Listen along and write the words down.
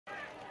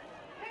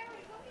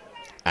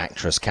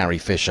Actress Carrie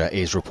Fisher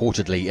is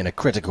reportedly in a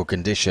critical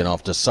condition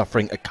after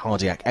suffering a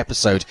cardiac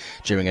episode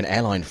during an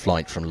airline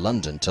flight from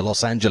London to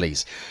Los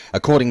Angeles.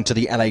 According to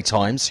the LA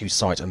Times, who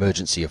cite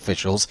emergency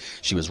officials,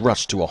 she was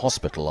rushed to a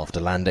hospital after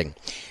landing.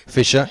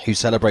 Fisher, who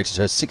celebrated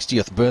her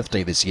 60th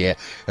birthday this year,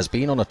 has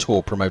been on a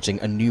tour promoting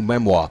a new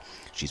memoir.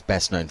 She's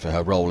best known for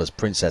her role as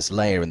Princess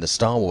Leia in the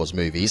Star Wars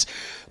movies.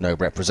 No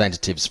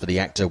representatives for the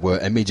actor were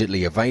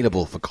immediately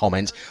available for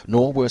comment,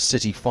 nor were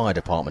city fire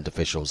department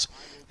officials.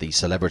 The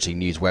celebrity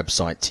news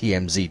website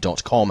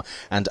TMZ.com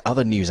and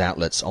other news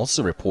outlets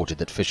also reported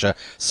that Fisher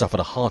suffered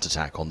a heart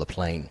attack on the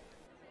plane.